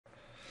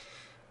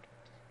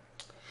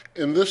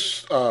In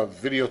this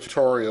video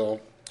tutorial,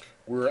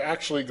 we're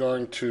actually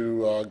going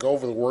to go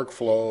over the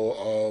workflow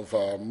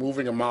of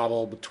moving a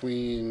model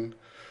between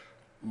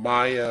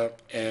Maya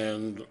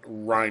and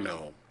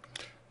Rhino.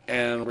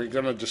 And we're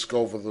going to just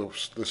go over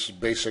this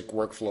basic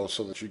workflow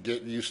so that you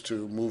get used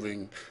to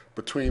moving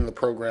between the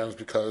programs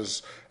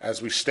because,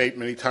 as we state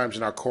many times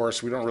in our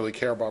course, we don't really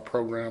care about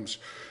programs.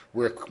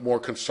 We're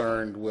more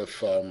concerned with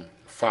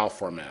file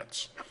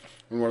formats.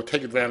 We want to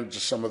take advantage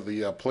of some of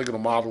the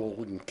polygonal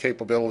modeling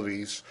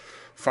capabilities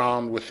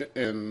found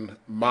within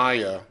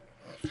Maya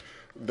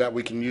that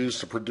we can use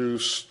to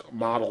produce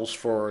models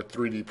for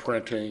 3D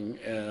printing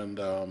and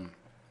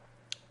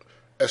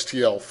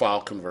STL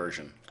file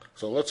conversion.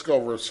 So let's go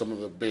over some of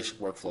the basic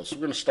workflows. So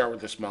we're going to start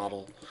with this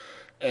model,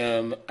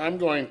 and I'm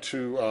going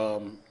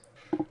to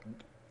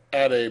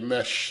add a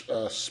mesh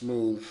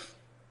smooth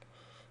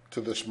to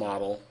this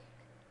model,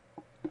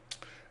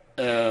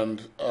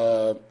 and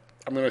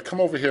I'm going to come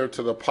over here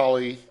to the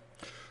poly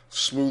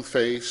smooth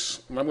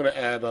face, and I'm going to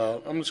add.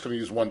 I'm just going to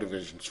use one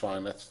division. It's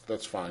fine.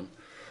 That's fine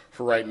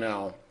for right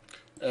now.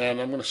 And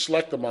I'm going to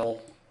select the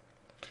model,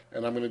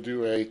 and I'm going to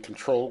do a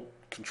Control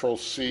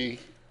C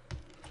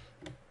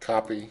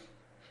copy,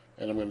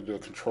 and I'm going to do a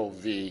Control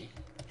V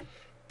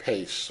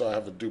paste, so I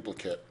have a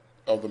duplicate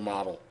of the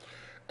model.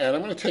 And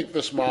I'm going to take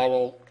this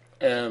model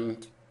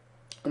and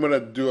I'm going to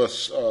do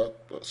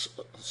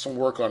some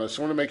work on it.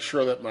 So I'm going to make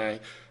sure that my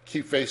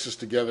Keep Faces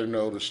Together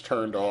node is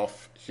turned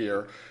off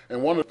here.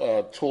 And one of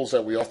the tools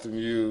that we often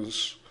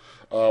use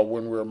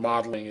when we're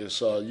modeling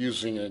is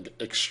using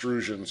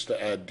extrusions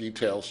to add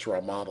details to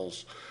our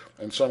models.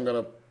 And so I'm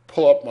going to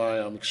pull up my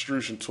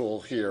extrusion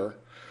tool here,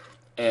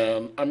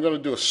 and I'm going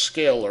to do a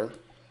scaler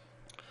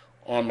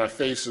on my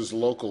faces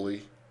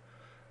locally.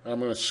 I'm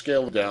going to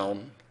scale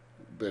down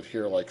a bit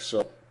here like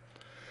so.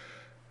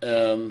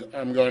 And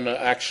I'm going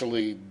to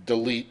actually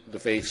delete the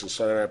faces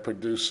so that I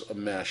produce a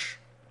mesh.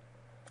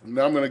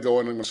 Now I'm going to go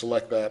in and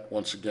select that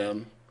once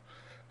again.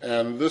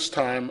 And this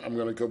time I'm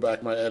going to go back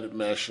to my edit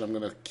mesh, and I'm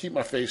going to keep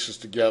my faces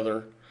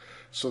together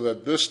so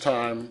that this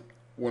time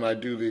when I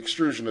do the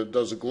extrusion, it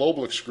does a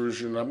global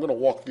extrusion. And I'm going to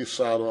walk this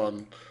out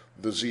on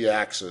the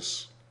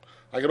Z-axis.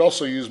 I could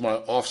also use my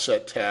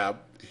offset tab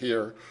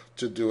here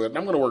to do it. And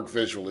I'm going to work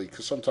visually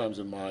because sometimes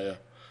in Maya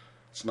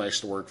it's nice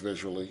to work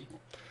visually.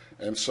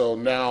 And so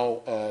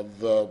now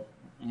the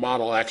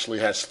model actually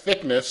has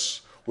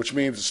thickness, which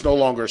means it's no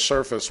longer a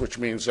surface, which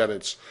means that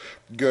it's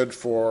good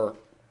for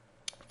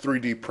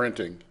 3D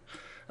printing.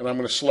 And I'm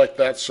going to select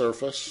that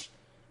surface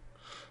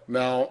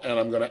now, and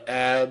I'm going to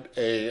add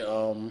a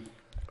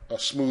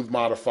smooth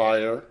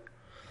modifier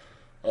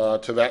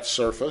to that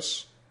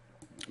surface.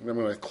 And I'm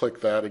going to click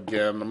that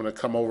again. I'm going to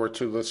come over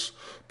to this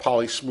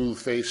Poly Smooth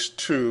Face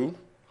 2,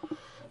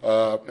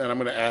 and I'm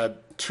going to add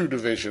 2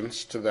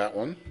 divisions to that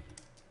one,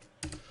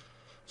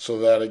 so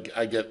that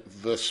I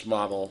get this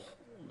model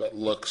that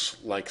looks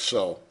like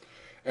so.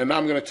 And now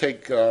I'm going to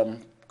take,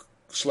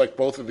 select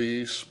both of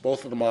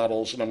the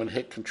models, and I'm going to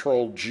hit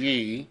Control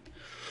G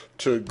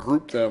to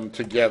group them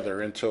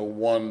together into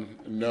one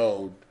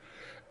node.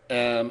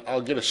 And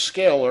I'll get a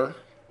scaler,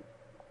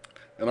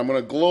 and I'm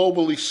going to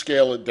globally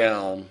scale it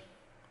down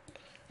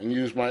and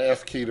use my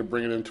F key to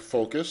bring it into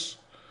focus.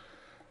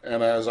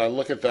 And as I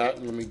look at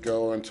that, let me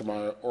go into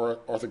my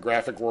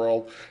orthographic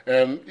world.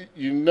 And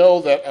you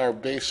know that our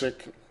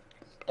basic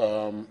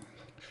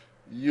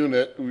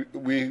unit,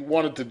 we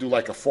wanted to do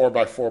like a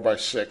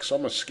 4x4x6. So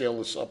I'm going to scale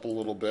this up a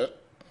little bit.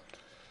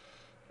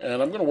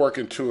 And I'm going to work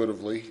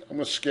intuitively. I'm going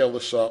to scale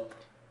this up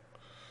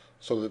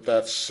so that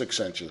that's 6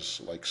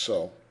 inches, like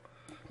so.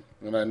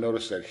 And I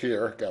notice that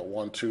here, got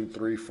 1, 2,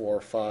 3,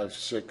 4, 5,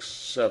 6,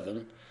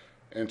 7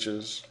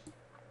 inches.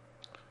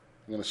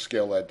 I'm going to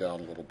scale that down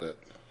a little bit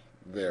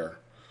there.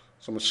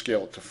 So I'm going to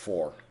scale it to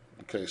 4.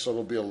 Okay, so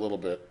it'll be a little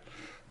bit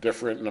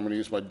different, and I'm going to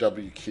use my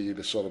W key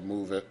to sort of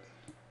move it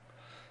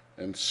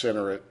and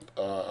center it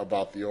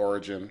about the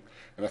origin.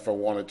 And if I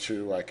wanted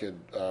to, I could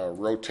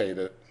rotate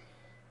it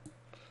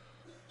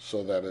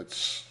so that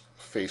it's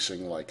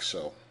facing like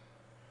so.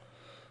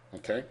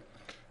 Okay,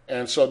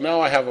 and so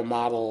now I have a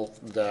model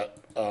that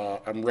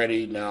I'm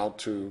ready now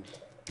to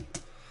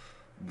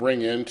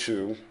bring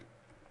into.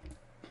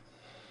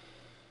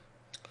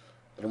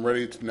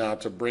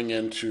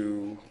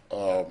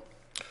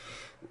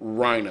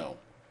 Rhino,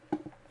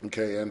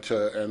 okay, and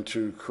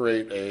to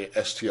create a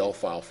STL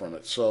file from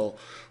it. So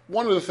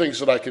one of the things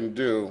that I can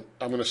do,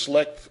 I'm going to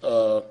select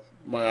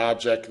my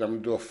object, and I'm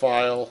going to do a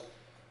File,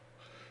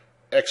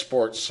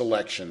 Export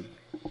Selection,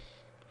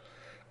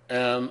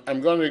 and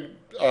I'm going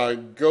to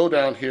go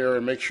down here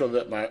and make sure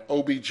that my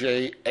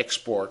OBJ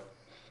export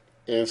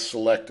is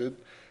selected.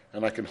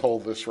 And I can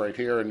hold this right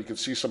here, and you can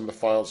see some of the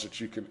files that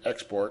you can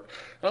export.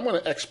 And I'm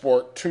going to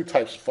export 2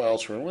 types of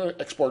files from it. I'm going to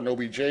export an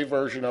OBJ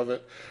version of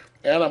it,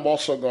 and I'm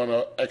also going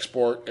to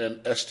export an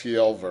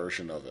STL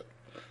version of it.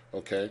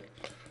 Okay,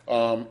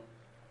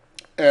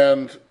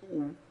 and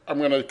I'm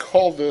going to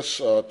call this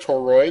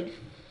toroid.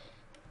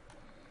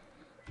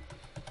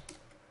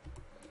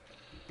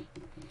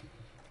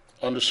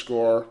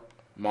 _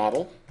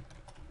 model.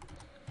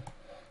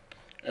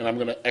 and I'm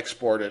going to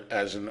export it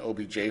as an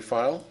OBJ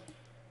file.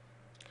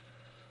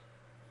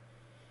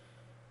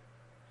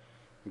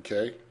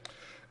 Okay,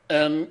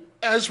 and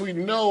as we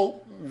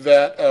know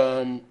that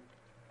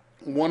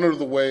one of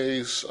the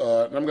ways,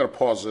 and I'm going to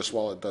pause this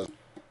while it does.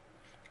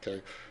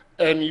 Okay,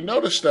 and you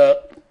notice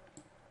that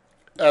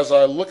as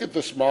I look at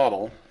this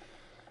model,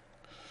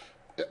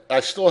 I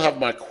still have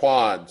my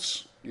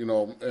quads, you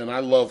know, and I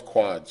love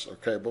quads,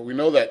 okay, but we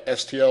know that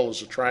STL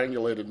is a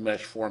triangulated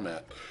mesh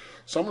format.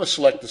 So I'm going to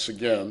select this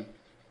again,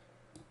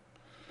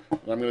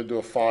 and I'm going to do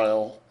a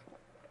file,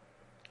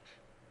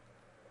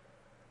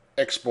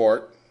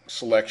 export,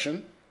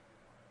 selection,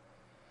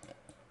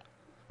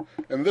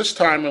 and this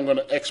time I'm going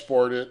to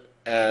export it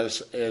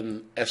as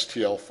an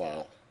STL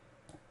file.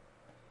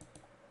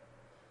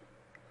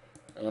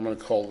 And I'm going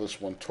to call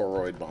this one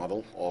toroid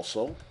model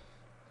also.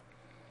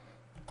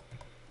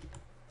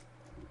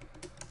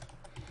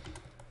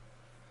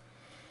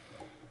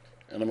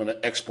 And I'm going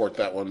to export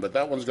that one, but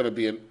that one's going to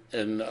be in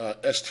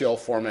STL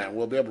format.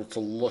 We'll be able to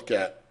look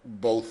at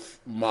both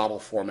model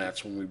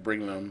formats when we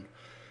bring them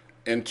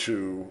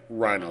into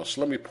Rhino.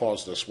 So let me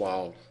pause this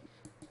while.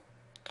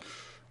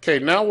 Okay,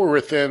 now we're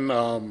within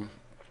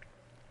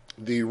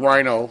the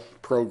Rhino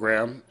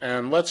program,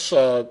 and let's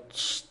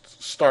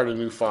start a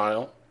new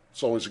file.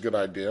 It's always a good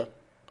idea.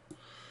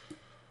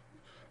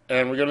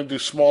 And we're going to do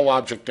small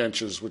object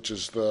inches, which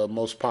is the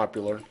most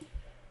popular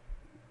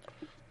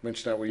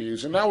mention that we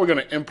use. And now we're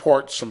going to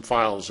import some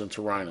files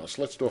into Rhino.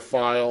 So let's do a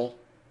file,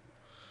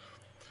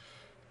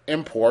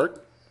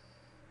 import,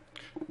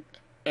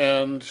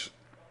 and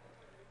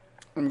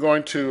I'm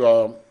going to,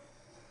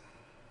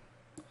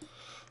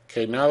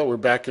 okay, now that we're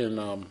back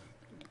in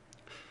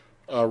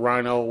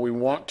Rhino, we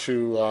want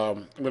to,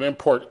 I'm going to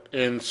import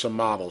in some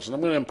models. And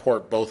I'm going to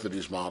import both of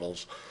these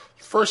models.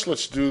 First,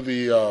 let's do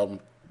the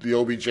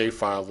OBJ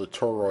file, the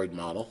toroid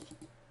model.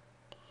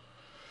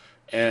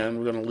 And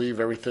we're going to leave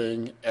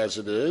everything as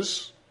it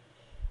is.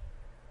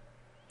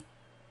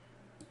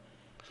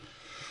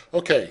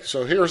 Okay,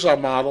 so here's our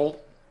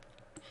model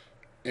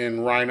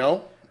in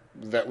Rhino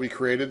that we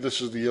created. This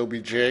is the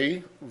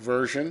OBJ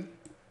version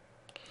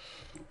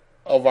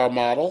of our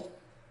model.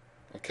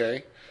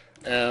 Okay,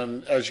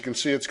 and as you can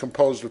see, it's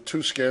composed of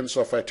two skins.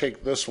 So if I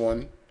take this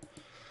one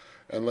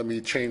and let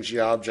me change the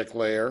object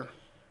layer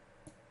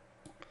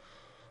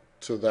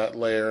to that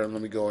layer, and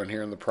let me go in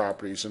here in the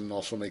properties and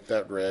also make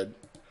that red,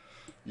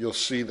 you'll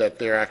see that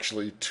there are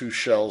actually two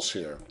shells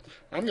here.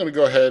 I'm going to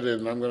go ahead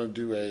and I'm going to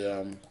do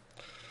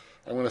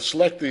I'm going to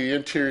select the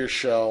interior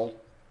shell,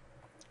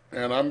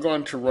 and I'm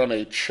going to run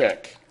a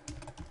check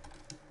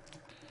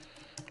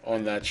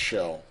on that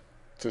shell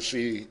to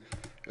see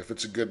if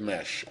it's a good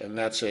mesh, and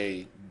that's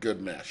a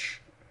good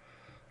mesh.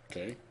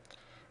 Okay,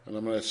 and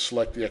I'm going to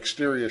select the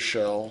exterior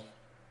shell,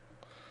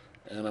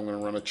 and I'm going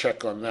to run a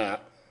check on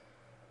that,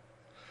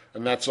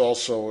 and that's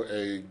also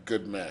a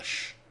good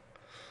mesh.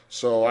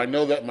 So I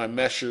know that my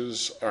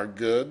meshes are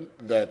good,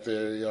 that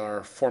they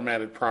are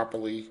formatted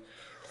properly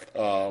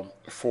for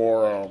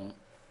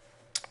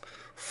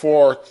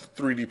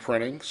 3D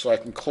printing. So I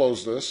can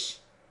close this,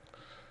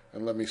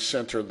 and let me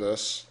center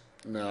this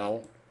now.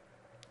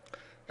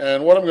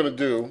 And what I'm going to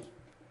do,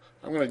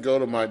 I'm going to go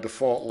to my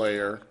default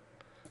layer,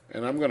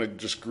 and I'm going to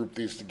just group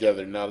these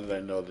together now that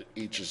I know that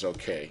each is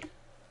okay.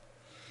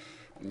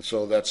 And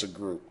so that's a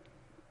group.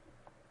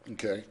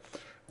 Okay,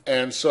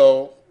 and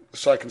so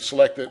I can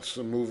select it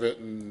to move it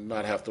and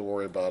not have to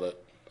worry about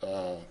it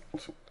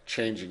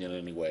changing in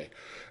any way.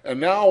 And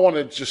now I want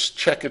to just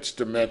check its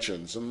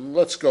dimensions, and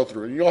let's go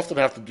through. And you often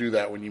have to do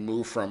that when you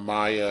move from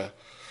Maya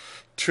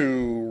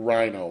to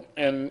Rhino.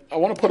 And I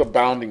want to put a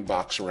bounding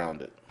box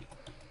around it.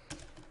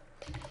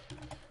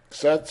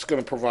 So that's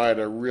going to provide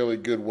a really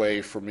good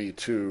way for me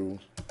to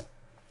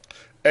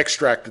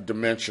extract the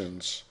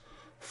dimensions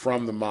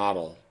from the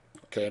model.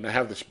 Okay, and I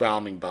have this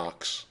bounding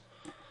box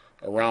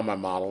around my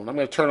model, and I'm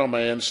going to turn on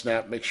my end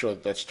snap, make sure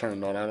that that's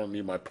turned on. I don't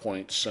need my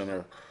point,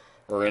 center,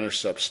 or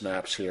intercept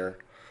snaps here.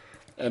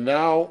 And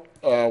now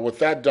with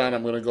that done,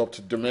 I'm going to go up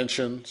to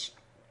dimensions,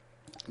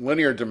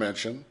 linear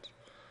dimensions.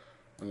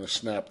 I'm going to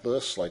snap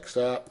this like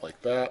that, like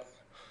that.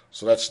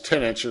 So that's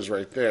 10 inches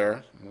right there.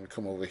 I'm going to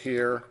come over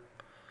here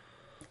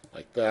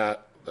like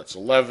that. That's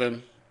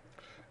 11.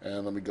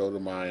 And let me go to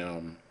my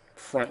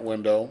front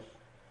window,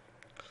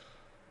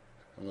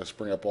 and let's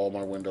bring up all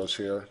my windows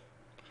here.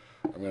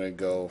 I'm going to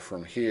go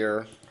from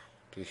here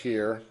to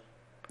here,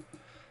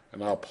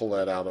 and I'll pull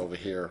that out over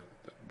here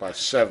by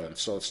 7.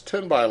 So it's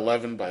 10 by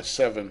 11 by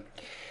 7,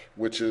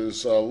 which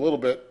is a little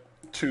bit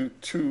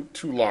too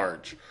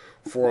large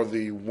for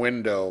the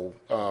window.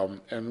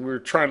 And we're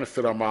trying to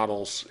fit our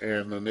models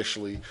in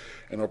initially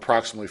in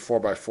approximately 4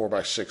 by 4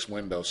 by 6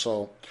 window.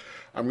 So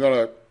I'm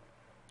going to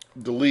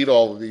delete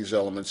all of these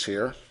elements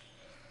here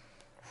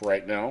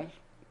right now.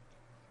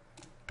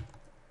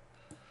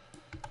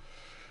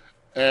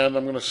 And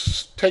I'm going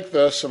to take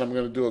this and I'm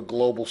going to do a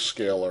global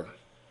scaler.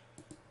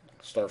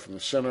 Start from the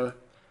center,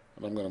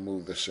 and I'm going to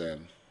move this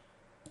in.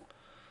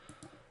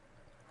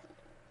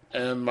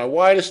 And my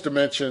widest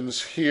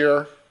dimensions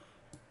here,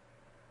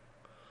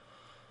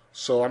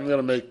 So I'm going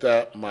to make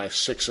that my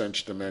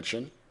 6-inch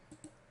dimension.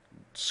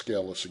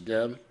 Scale this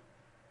again.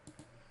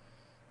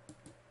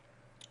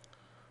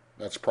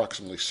 That's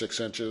approximately 6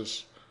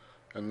 inches.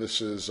 And this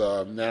is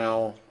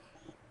now,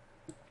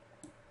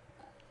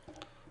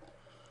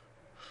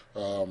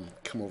 come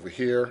over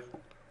here,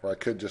 or I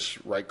could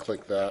just right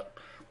click that.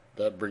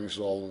 That brings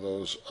all of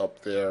those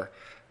up there.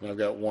 And I've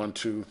got 1,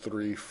 2,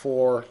 3,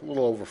 4, a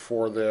little over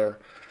 4 there.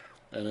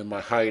 And in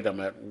my height, I'm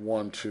at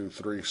 1, 2,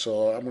 3.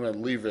 So I'm going to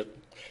leave it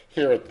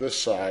here at this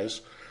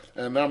size.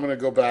 And now I'm going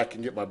to go back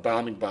and get my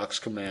bounding box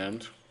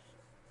command.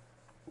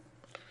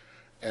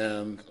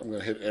 And I'm going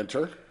to hit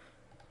enter.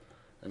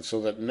 And so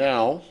that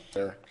now,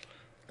 there,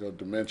 go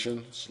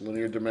dimensions,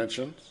 linear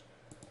dimensions,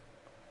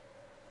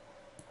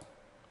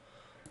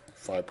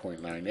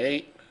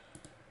 5.98,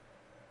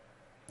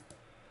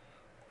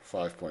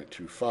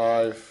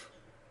 5.25,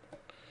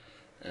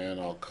 and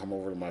I'll come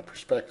over to my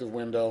perspective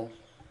window,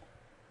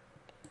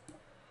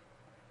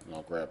 and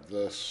I'll grab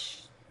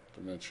this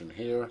dimension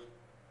here,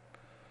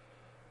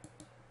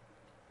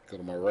 go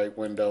to my right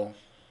window,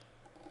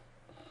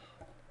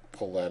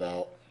 pull that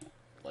out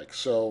like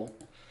so,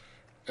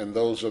 and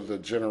those are the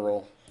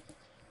general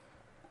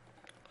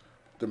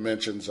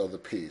dimensions of the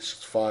piece.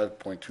 It's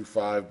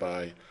 5.25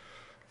 by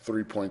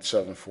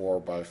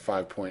 3.74 by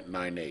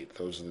 5.98.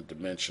 Those are the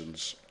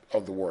dimensions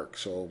of the work.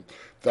 So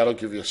that'll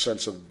give you a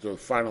sense of the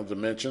final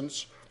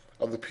dimensions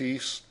of the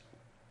piece.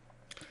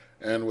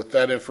 And with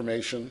that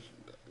information,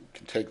 you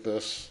can take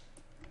this,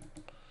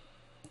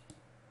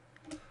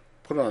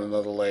 put it on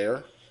another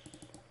layer,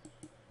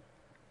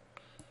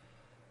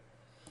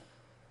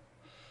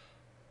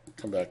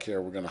 come back here,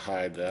 we're going to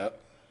hide that.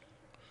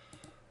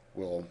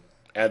 We'll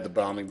add the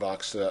bounding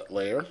box to that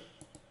layer.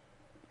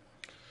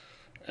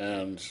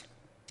 And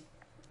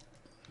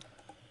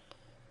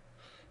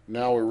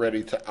now we're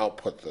ready to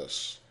output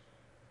this.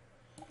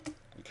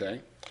 Okay?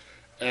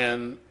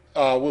 And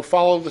we'll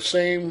follow the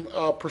same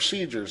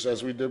procedures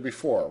as we did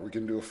before. We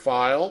can do a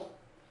file,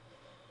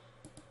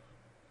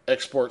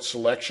 export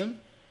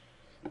selection,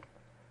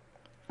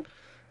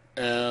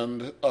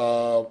 and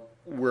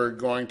we're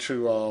going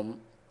to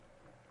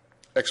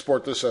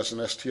export this as an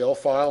STL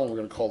file, and we're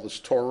going to call this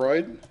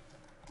toroid.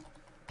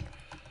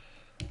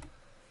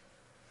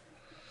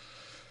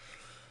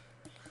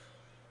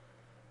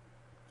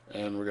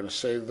 And we're going to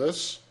save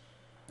this.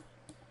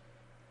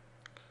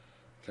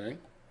 Okay.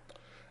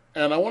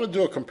 And I want to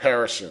do a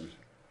comparison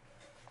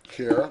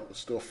here.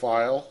 Let's do a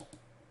file,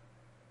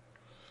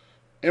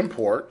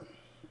 import,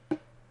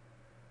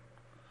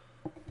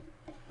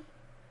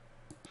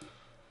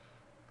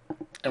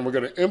 and we're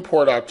going to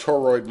import our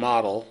toroid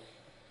model.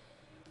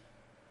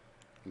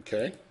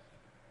 Okay,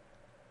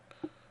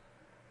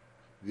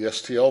 the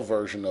STL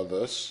version of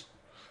this,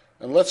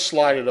 and let's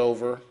slide it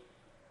over.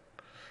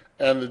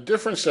 And the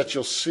difference that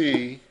you'll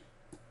see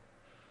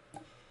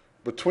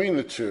between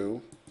the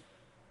two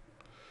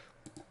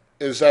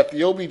is that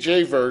the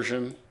OBJ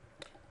version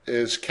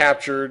is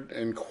captured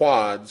in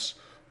quads,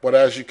 but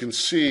as you can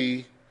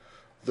see,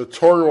 the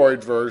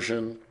toroid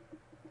version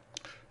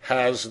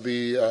has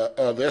the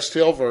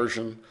STL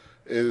version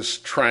is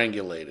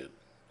triangulated.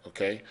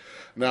 Okay.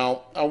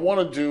 Now, I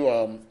want to do,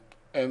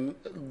 and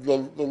the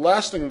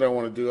last thing that I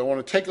want to do, I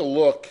want to take a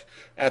look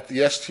at the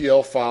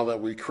STL file that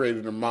we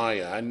created in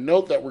Maya. I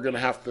note that we're going to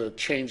have to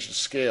change the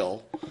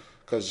scale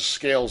because the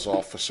scale's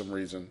off for some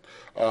reason.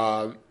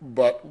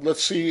 But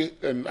let's see,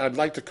 and I'd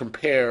like to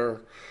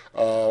compare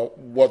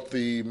what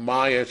the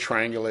Maya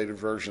triangulated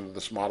version of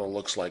this model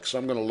looks like. So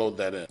I'm going to load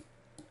that in.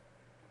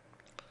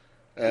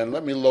 And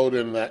let me load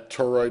in that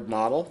toroid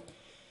model.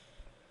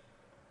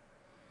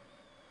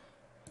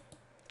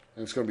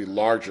 And it's going to be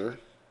larger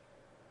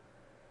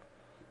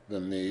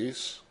than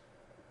these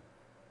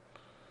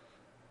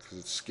because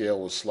its scale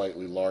was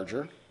slightly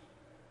larger.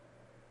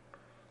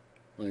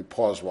 Let me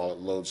pause while it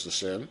loads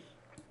this in.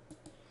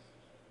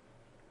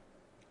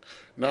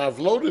 Now I've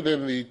loaded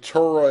in the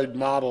toroid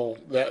model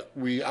that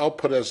we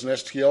output as an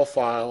STL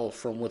file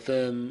from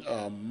within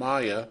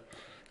Maya.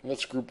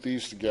 Let's group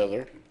these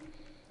together.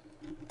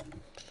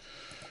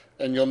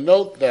 And you'll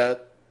note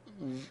that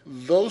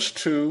those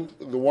two,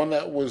 the one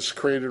that was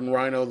created in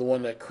Rhino, the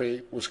one that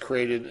was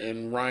created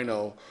in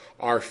Rhino,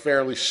 are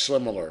fairly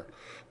similar.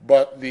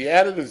 But the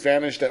added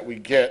advantage that we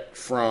get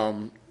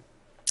from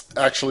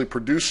actually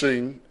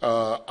producing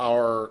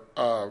our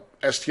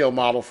STL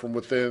model from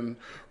within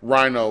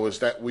Rhino is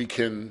that we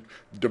can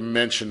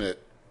dimension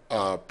it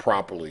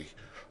properly.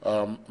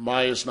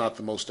 Maya is not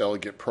the most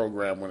elegant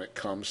program when it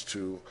comes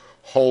to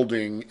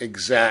holding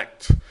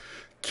exact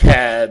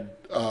CAD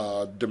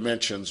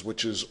dimensions,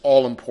 which is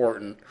all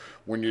important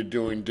when you're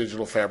doing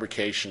digital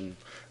fabrication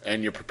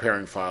and you're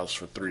preparing files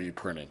for 3D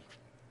printing.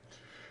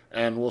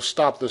 And we'll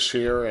stop this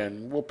here,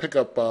 and we'll pick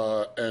up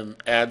and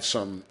add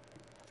some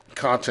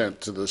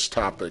content to this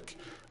topic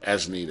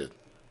as needed.